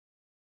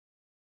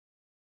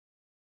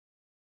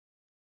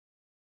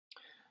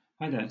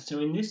Hi there. So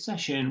in this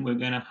session, we're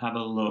going to have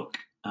a look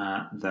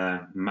at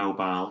the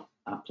mobile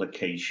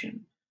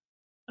application.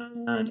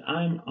 And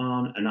I'm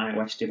on an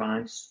iOS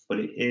device, but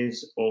it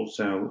is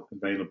also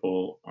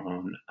available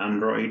on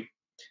Android.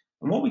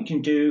 And what we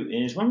can do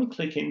is when we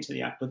click into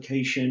the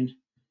application,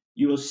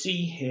 you will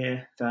see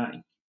here that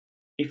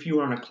if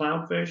you're on a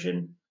cloud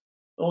version,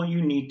 all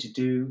you need to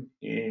do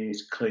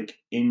is click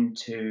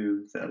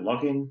into the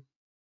login,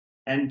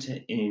 enter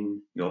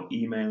in your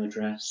email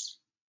address,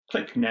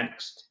 click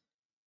next,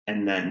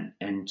 and then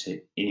enter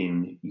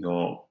in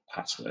your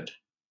password.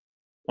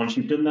 Once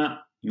you've done that,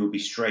 you'll be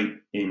straight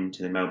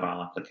into the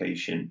mobile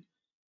application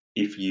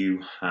if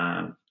you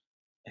have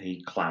a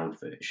cloud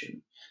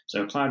version.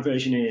 So cloud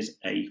version is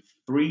a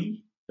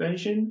free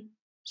version,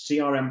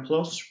 CRM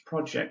Plus,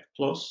 Project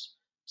Plus,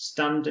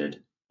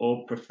 Standard,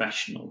 or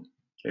Professional.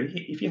 So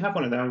if you have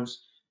one of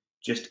those,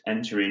 just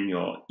enter in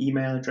your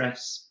email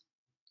address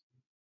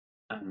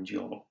and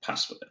your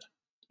password.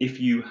 If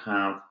you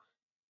have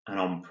an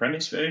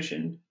on-premise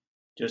version,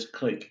 just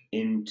click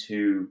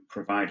into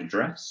provide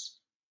address,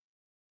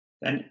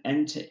 then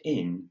enter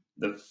in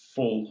the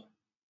full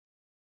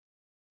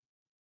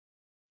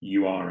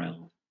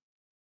URL.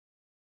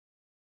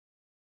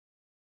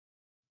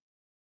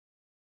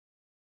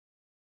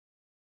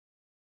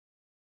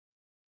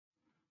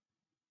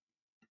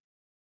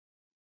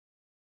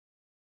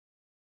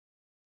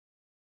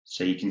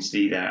 So you can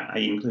see there, I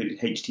included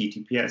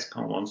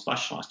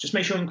https:// Just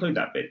make sure you include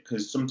that bit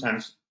because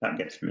sometimes that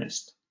gets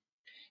missed.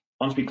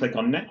 Once we click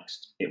on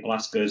next, it will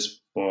ask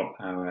us for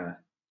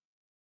our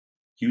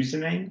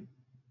username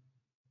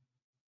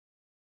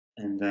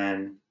and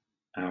then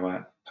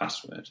our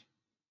password.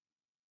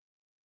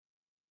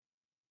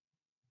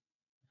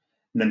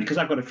 And then because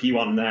I've got a few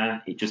on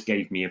there, it just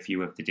gave me a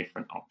few of the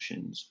different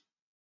options.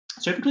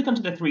 So if you click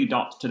onto the three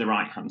dots to the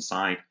right-hand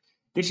side,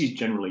 this is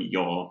generally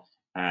your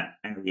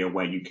area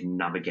where you can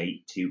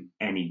navigate to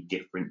any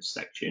different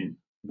section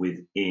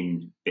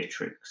within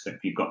Bitrix. So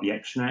if you've got the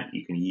extranet,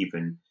 you can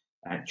even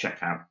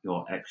check out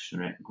your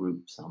extranet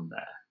groups on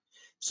there.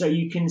 So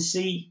you can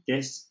see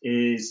this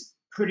is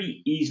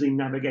pretty easily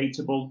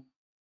navigatable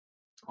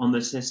on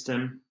the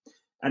system.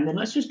 And then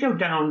let's just go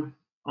down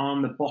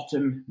on the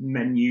bottom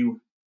menu.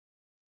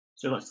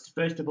 So let's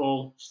first of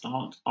all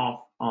start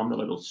off on the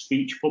little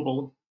speech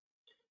bubble.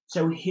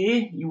 So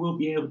here you will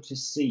be able to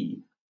see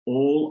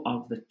all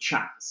of the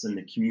chats and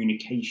the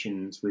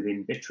communications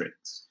within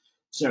Bitrix.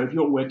 So if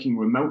you're working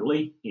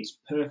remotely, it's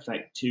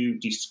perfect to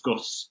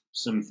discuss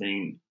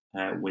something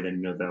with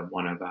another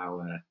one of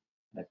our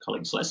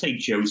colleagues. Let's say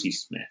Josie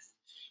Smith.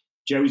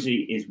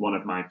 Josie is one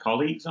of my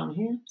colleagues on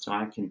here, so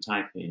I can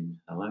type in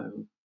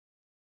hello.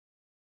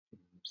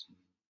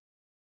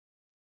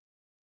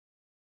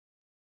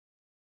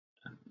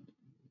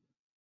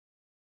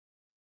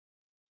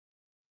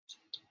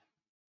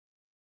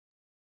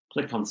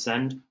 Click on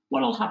send.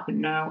 What will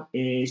happen now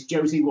is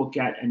Josie will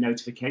get a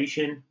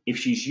notification. If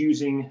she's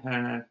using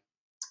her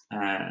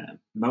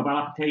mobile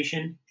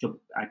application,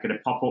 I could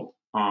pop up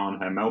on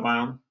her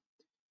mobile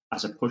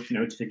as a push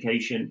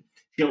notification.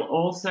 She'll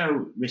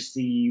also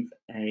receive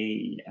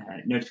a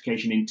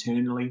notification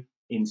internally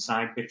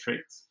inside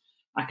Bitrix.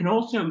 I can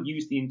also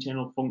use the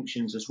internal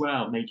functions as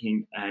well,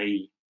 making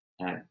a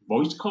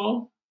voice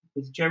call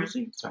with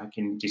Josie, so I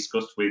can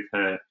discuss with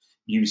her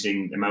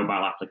using the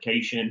mobile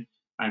application.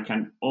 I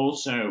can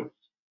also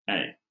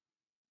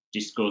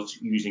discuss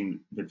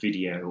using the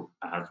video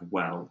as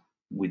well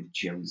with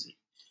Josie.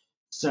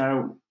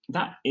 So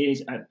that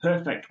is a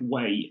perfect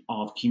way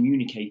of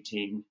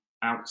communicating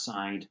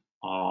outside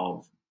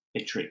of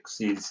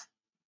Bitrix's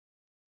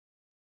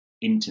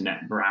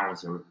internet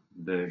browser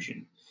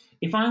version.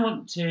 If I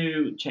want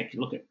to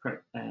look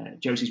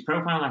at Josie's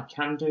profile, I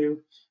can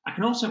do. I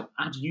can also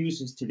add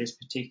users to this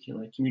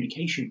particular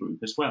communication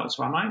group as well.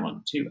 So I might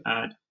want to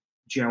add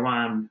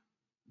Joanne,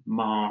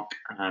 Mark,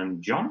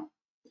 and John.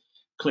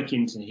 Click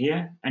into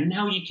here, and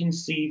now you can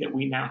see that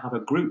we now have a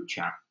group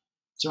chat.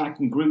 So I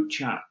can group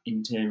chat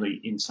internally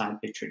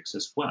inside Bitrix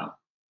as well.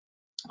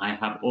 I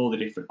have all the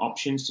different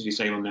options to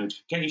disable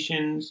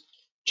notifications,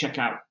 check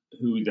out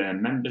who their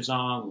members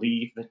are,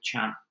 leave the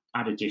chat,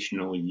 add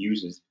additional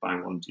users if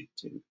I wanted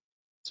to.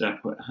 So I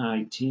put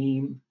hi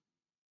team.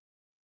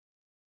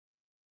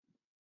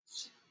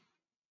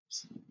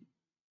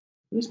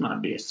 This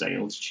might be a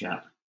sales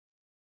chat.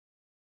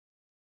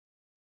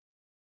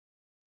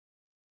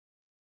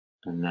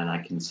 And then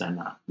I can send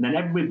that. And then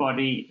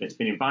everybody that's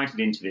been invited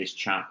into this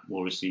chat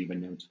will receive a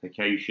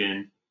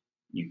notification.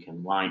 You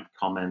can like,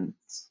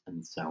 comments,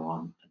 and so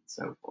on and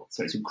so forth.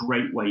 So it's a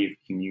great way of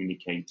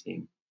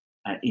communicating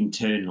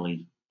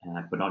internally,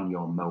 but on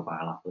your mobile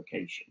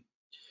application.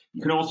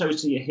 You can also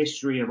see a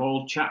history of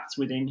all chats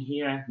within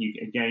here.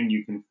 Again,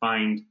 you can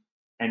find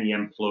any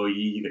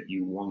employee that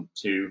you want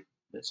to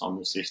that's on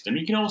the system.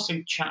 You can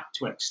also chat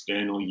to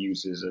external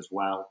users as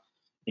well.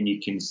 And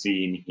you can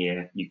see in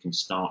here, you can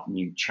start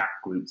new chat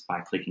groups by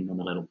clicking on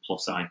the little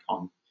plus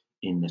icon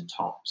in the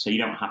top. So you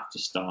don't have to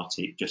start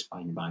it just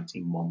by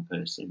inviting one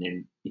person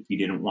in if you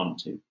didn't want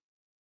to.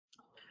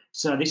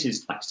 So this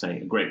is, like I say,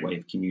 a great way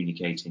of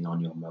communicating on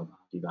your mobile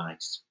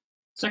device.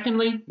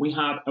 Secondly, we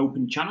have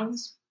open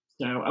channels.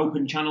 So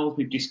open channels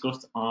we've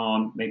discussed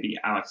on maybe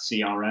our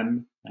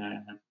CRM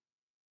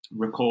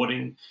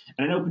recording.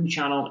 And an open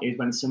channel is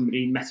when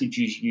somebody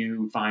messages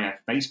you via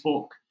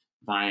Facebook,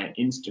 via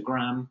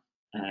Instagram,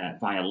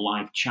 via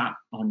live chat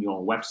on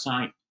your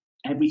website.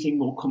 Everything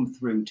will come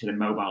through to the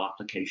mobile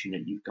application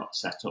that you've got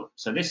set up.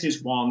 So this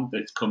is one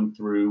that's come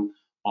through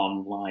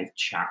on live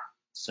chat.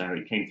 So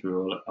it came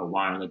through a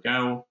while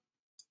ago,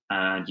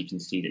 and you can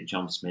see that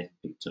John Smith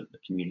picked up the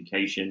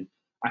communication.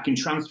 I can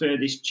transfer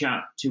this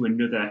chat to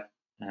another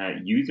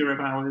user of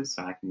ours.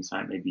 So I can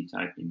maybe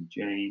type in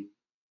Jane.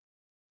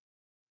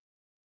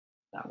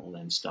 That will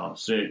then start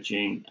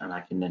searching, and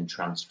I can then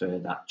transfer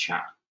that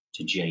chat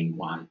to Jane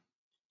Y.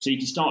 So you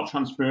can start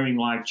transferring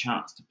live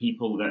chats to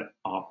people that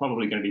are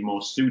probably going to be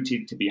more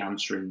suited to be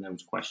answering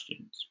those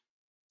questions.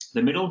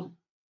 The middle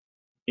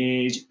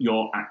is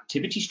your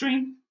activity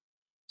stream.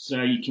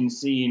 So you can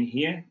see in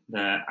here the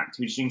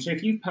activity stream. So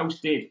if you've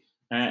posted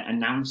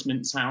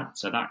announcements out,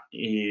 so that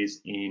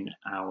is in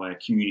our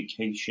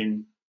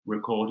communication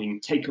recording,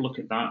 take a look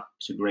at that.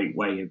 It's a great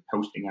way of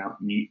posting out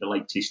the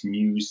latest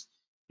news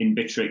in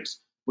Bitrix.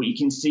 But you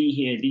can see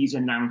here, these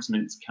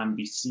announcements can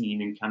be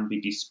seen and can be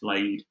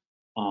displayed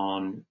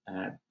on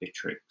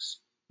Bitrix.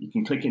 You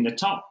can click in the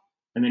top,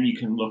 and then you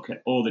can look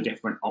at all the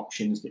different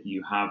options that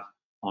you have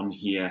on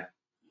here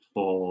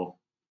for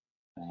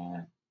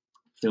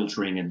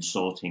filtering and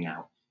sorting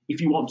out. If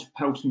you want to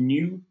post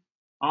new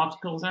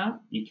articles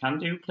out, you can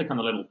do. Click on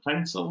the little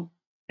pencil,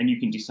 and you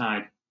can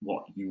decide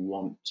what you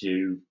want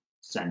to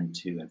send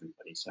to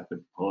everybody. So I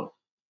could put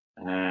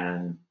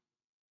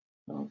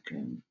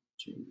welcome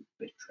to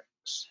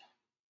Bitrix.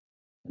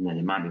 And then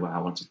it might be where I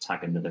want to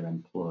tag another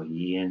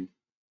employee in.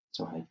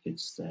 So I could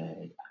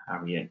say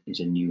Harriet is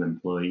a new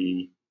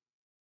employee.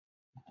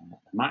 I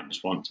might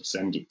just want to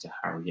send it to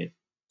Harriet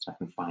so I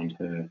can find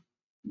her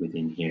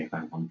within here if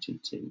I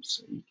wanted to.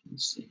 So you can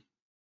see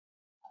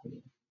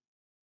Harriet.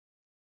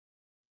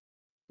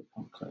 Click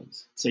on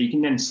close. So you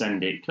can then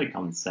send it, click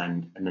on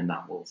send, and then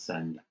that will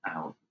send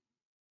out.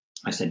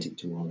 I sent it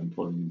to all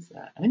employees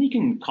there. And then you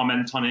can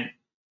comment on it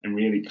and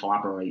really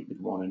collaborate with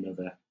one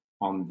another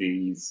on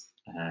these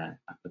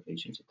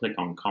applications. So click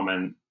on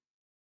comment,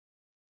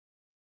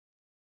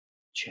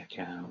 check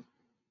out,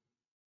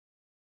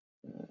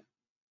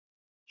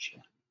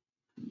 chat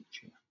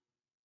feature.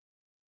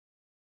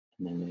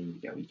 And then there you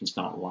go. You can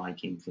start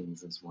liking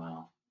things as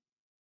well.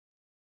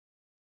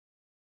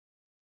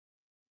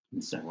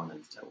 And so on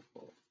and so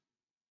forth.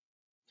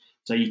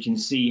 So you can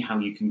see how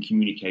you can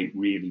communicate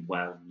really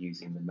well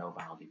using the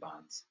mobile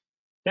device.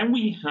 Then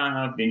we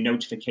have the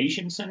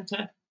notification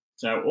center.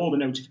 So all the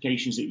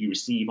notifications that you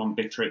receive on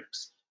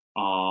Bitrix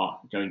are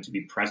going to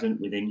be present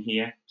within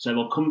here. So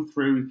they'll come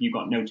through if you've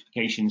got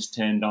notifications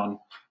turned on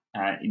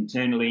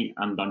internally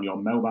and on your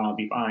mobile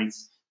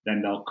device,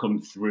 then they'll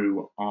come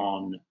through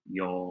on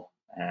your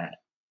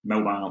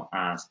mobile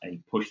as a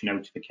push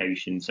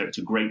notification. So it's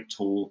a great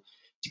tool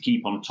to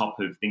keep on top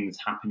of things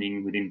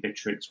happening within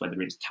Bitrix,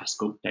 whether it's task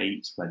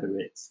updates, whether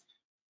it's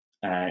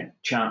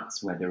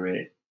chats, whether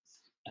it's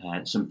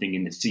something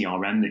in the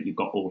CRM that you've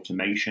got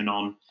automation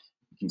on.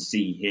 You can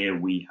see here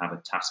we have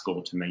a task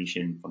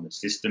automation from the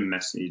system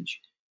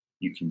message.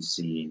 You can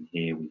see in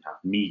here we have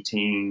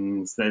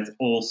meetings. There's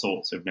all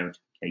sorts of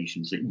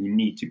notifications that you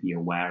need to be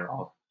aware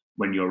of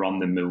when you're on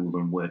the move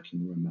and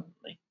working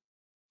remotely.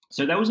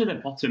 So those are the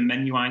bottom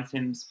menu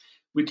items.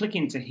 We click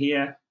into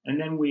here, and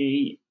then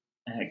we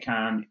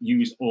can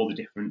use all the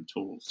different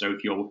tools. So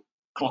if you're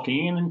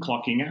clocking in and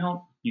clocking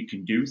out, you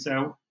can do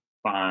so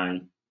by,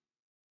 you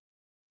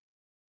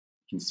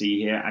can see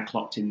here, I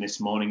clocked in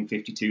this morning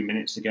 52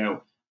 minutes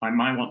ago. I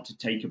might want to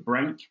take a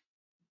break.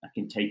 I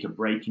can take a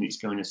break, and it's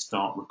going to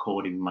start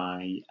recording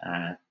my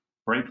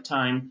break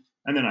time,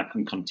 and then I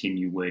can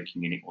continue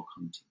working and it will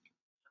continue.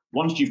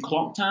 Once you've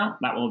clocked out,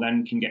 that will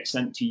then can get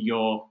sent to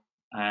your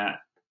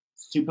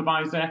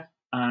supervisor,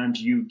 and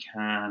you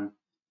can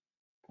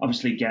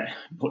obviously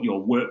put your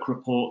work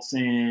reports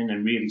in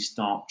and really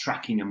start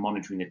tracking and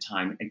monitoring the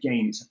time.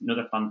 Again, it's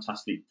another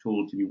fantastic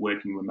tool to be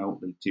working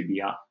remotely, to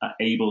be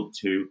able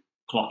to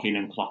clock in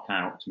and clock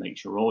out to make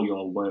sure all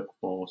your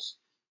workforce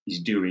is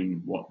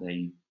doing what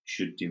they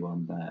should do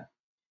on there.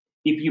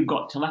 If you've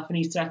got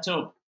telephony set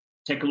up,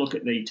 take a look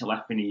at the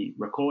telephony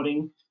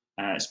recording,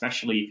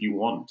 especially if you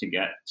want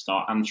to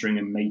start answering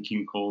and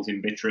making calls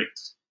in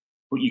Bitrix.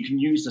 But you can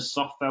use the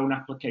soft phone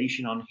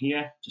application on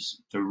here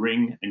just to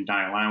ring and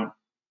dial out.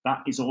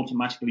 That is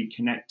automatically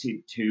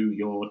connected to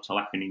your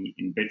telephony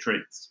in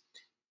Bitrix.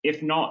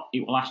 If not,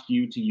 it will ask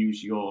you to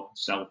use your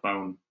cell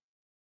phone,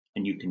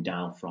 and you can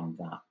dial from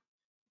that.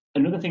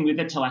 Another thing with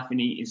the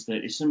telephony is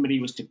that if somebody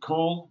was to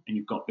call and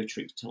you've got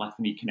Bitrix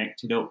telephony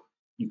connected up,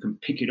 you can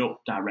pick it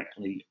up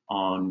directly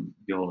on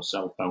your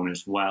cell phone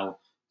as well.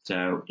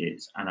 So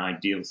it's an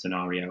ideal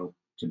scenario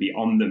to be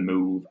on the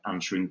move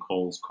answering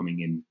calls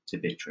coming in to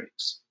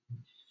Bitrix.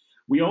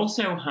 We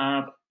also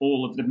have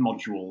all of the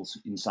modules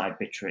inside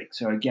Bitrix.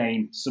 So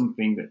again,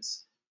 something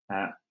that's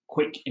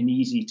quick and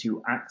easy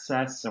to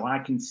access. So I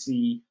can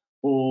see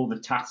all the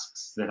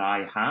tasks that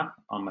I have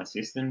on my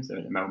system. So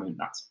at the moment,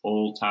 that's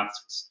all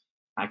tasks.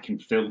 I can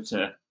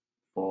filter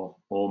for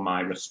all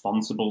my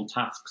responsible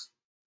tasks.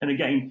 And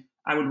again,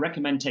 I would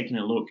recommend taking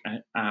a look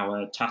at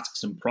our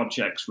tasks and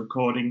projects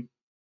recording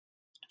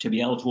to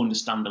be able to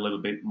understand a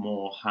little bit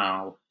more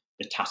how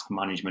the task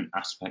management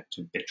aspect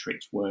of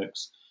Bitrix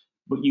works.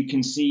 But you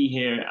can see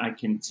here, I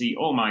can see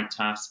all my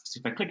tasks.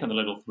 If I click on the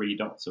little three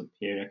dots up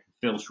here, I can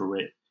filter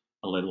it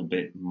a little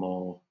bit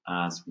more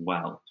as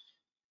well.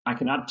 I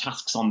can add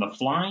tasks on the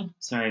fly.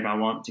 So if I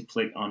want to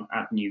click on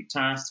add new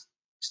task,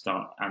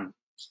 start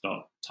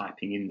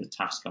typing in the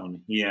task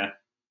on here.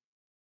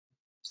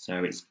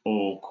 So it's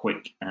all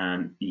quick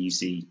and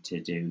easy to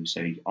do.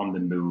 So on the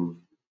move.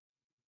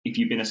 If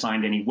you've been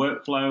assigned any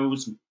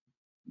workflows,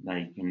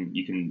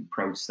 you can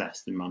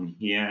process them on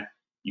here.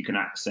 You can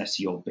access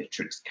your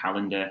Bitrix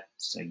calendar.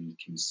 So you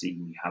can see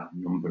we have a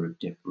number of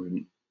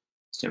different.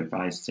 So if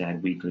I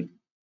said weekly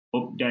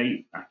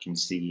update, I can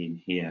see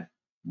in here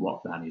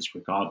what that is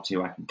regard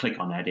to. I can click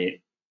on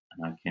edit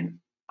and I can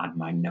add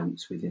my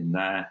notes within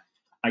there.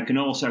 I can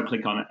also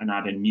click on it and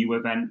add a new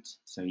event.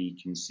 So you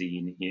can see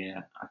in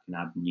here, I can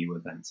add new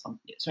events on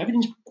here. So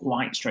everything's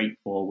quite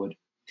straightforward.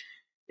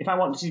 If I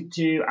wanted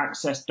to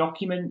access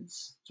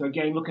documents, so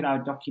again, look at our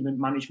document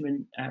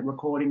management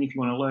recording if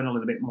you want to learn a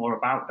little bit more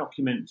about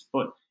documents.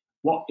 But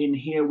what in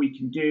here we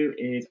can do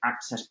is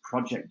access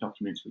project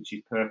documents, which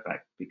is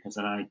perfect because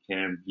then I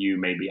can view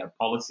maybe a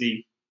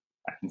policy.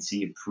 I can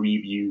see a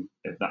preview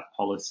of that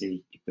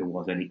policy if there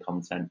was any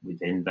content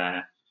within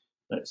there.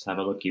 Let's have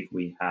a look if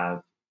we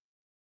have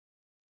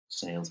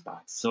sales by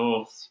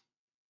source.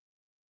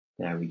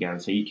 There we go.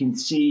 So you can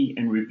see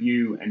and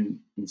review and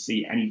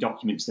see any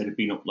documents that have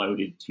been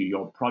uploaded to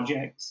your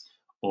projects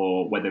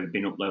or whether they've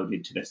been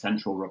uploaded to the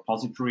central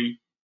repository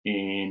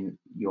in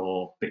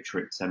your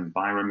Bitrix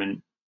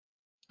environment.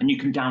 And you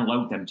can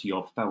download them to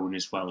your phone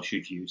as well,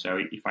 should you. So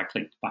if I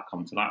click back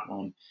onto that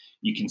one,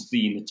 you can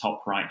see in the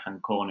top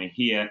right-hand corner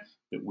here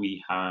that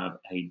we have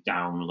a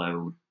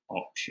download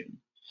option.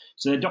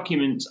 So the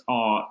documents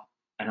are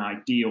an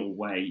ideal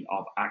way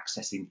of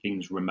accessing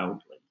things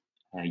remotely.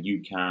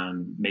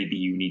 Maybe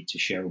you need to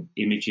show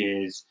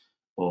images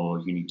or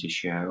you need to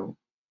show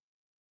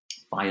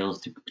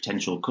files to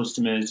potential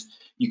customers.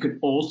 You could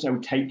also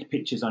take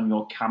pictures on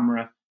your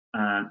camera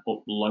and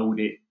upload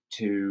it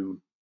to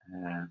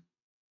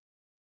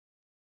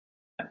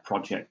a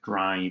project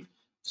drive.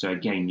 So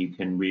again, you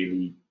can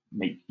really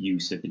make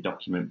use of the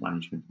document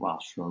management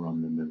whilst you're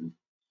on the move.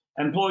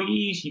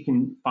 Employees, you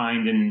can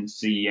find and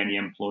see any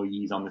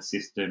employees on the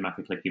system. If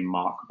I click in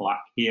Mark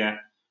Black here,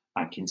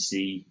 I can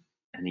see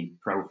any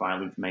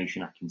profile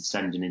information. I can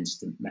send an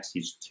instant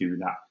message to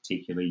that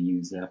particular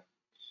user.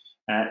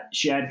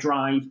 Shared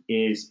Drive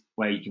is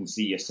where you can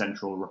see a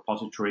central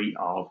repository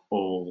of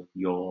all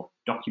your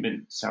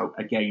documents. So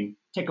again,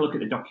 take a look at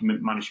the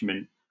document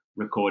management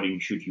recording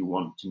should you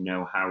want to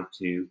know how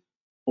to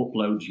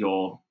upload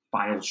your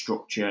file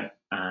structure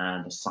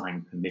and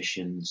assign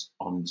permissions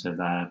onto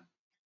there.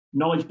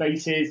 Knowledge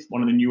bases,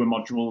 one of the newer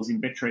modules in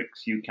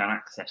Bitrix. You can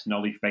access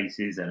knowledge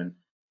bases and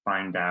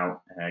find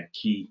out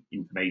key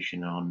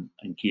information on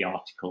and key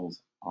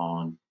articles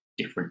on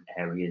different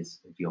areas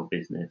of your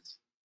business.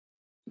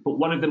 But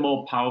one of the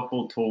more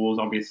powerful tools,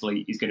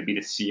 obviously, is going to be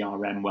the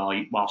CRM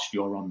whilst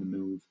you're on the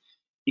move.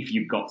 If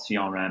you've got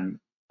CRM,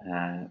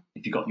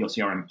 if you've got your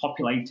CRM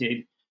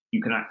populated,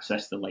 you can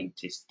access the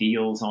latest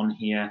deals on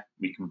here.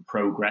 We can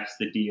progress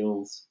the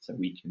deals. So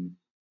we can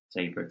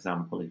say, for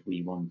example, if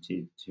we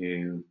wanted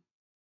to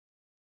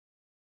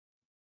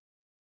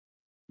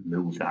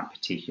move that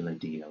particular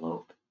deal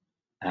up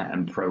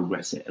and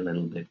progress it a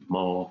little bit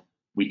more,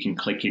 we can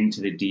click into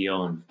the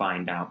deal and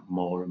find out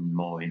more and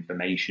more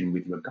information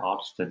with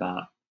regards to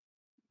that.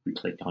 We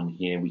click on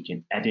here, we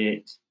can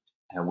edit,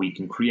 we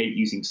can create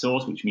using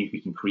source, which means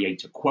we can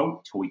create a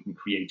quote or we can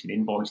create an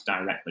invoice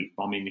directly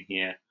from in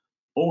here,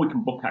 or we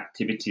can book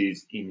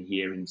activities in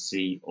here and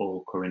see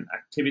all current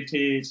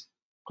activities.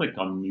 Click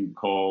on new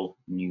call,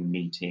 new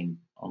meeting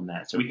on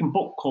there. So we can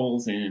book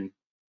calls in and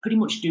pretty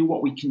much do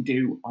what we can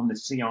do on the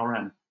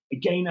CRM.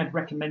 Again, I'd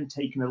recommend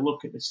taking a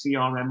look at the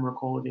CRM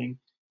recording.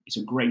 It's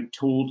a great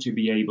tool to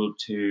be able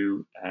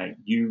to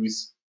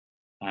use.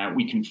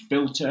 We can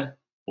filter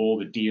all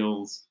the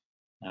deals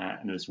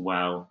and as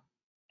well,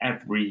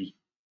 every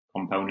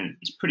component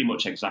is pretty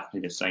much exactly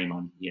the same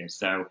on here.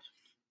 So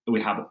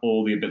we have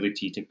all the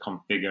ability to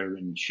configure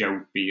and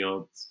show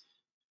fields.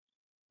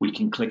 We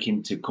can click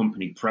into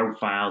company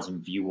profiles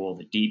and view all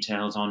the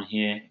details on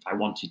here. If I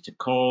wanted to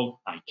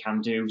call, I can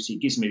do. So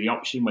it gives me the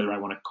option whether I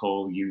want to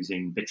call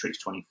using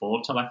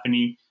Bitrix24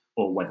 telephony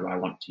or whether I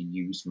want to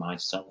use my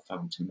cell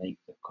phone to make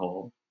the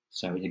call.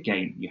 So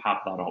again, you have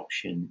that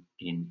option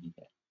in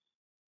here.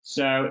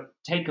 So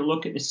take a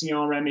look at the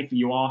CRM if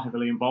you are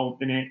heavily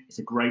involved in it. It's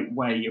a great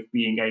way of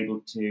being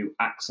able to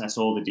access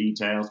all the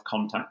details,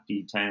 contact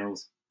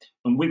details.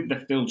 And with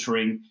the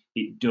filtering,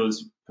 it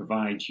does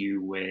provide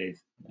you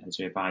with,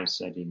 so if I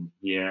said in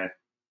here,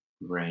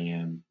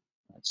 Graham,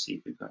 let's see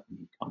if we've got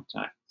any contact.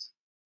 contacts.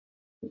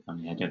 I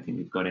mean, I don't think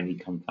we've got any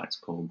contacts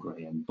called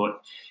Graham,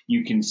 but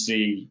you can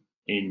see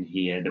in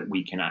here that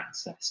we can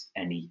access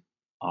any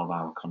of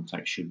our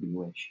contacts should we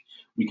wish.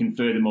 We can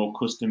furthermore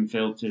custom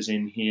filters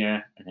in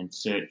here and then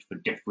search for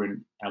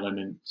different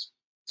elements.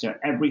 So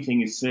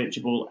everything is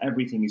searchable,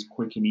 everything is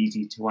quick and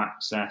easy to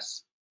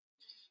access.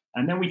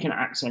 And then we can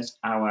access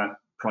our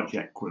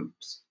project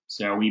groups.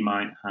 So we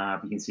might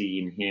have, you can see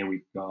in here,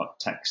 we've got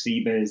tech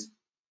CBers.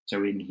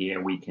 So in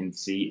here, we can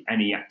see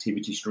any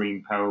activity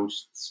stream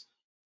posts.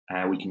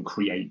 We can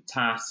create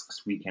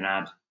tasks. We can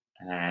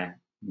add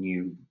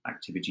new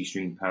activity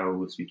stream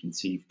posts. We can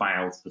see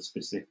files for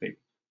specific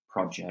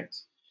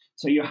projects.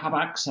 So you have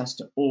access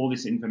to all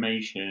this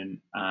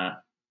information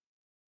at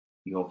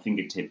your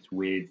fingertips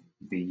with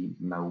the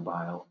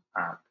mobile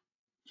app.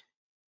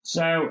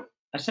 So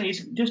I say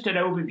it's just an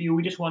overview.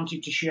 We just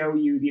wanted to show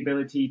you the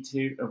ability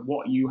of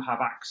what you have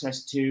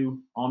access to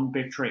on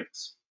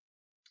Bitrix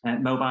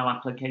mobile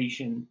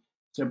application.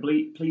 So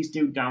please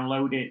do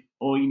download it.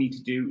 All you need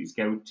to do is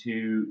go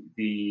to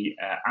the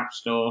App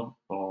Store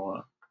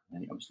for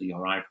obviously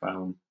your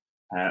iPhone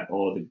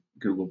or the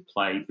Google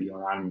Play for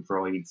your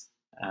Androids,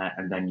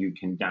 and then you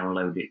can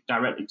download it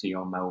directly to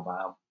your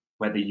mobile.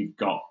 Whether you've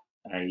got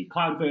a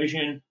cloud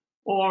version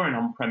or an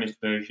on-premise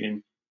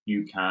version,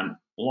 you can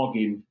log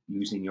in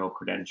using your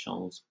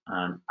credentials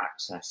and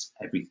access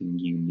everything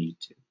you need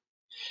to.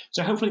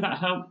 So hopefully that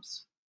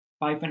helps.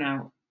 Bye for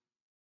now.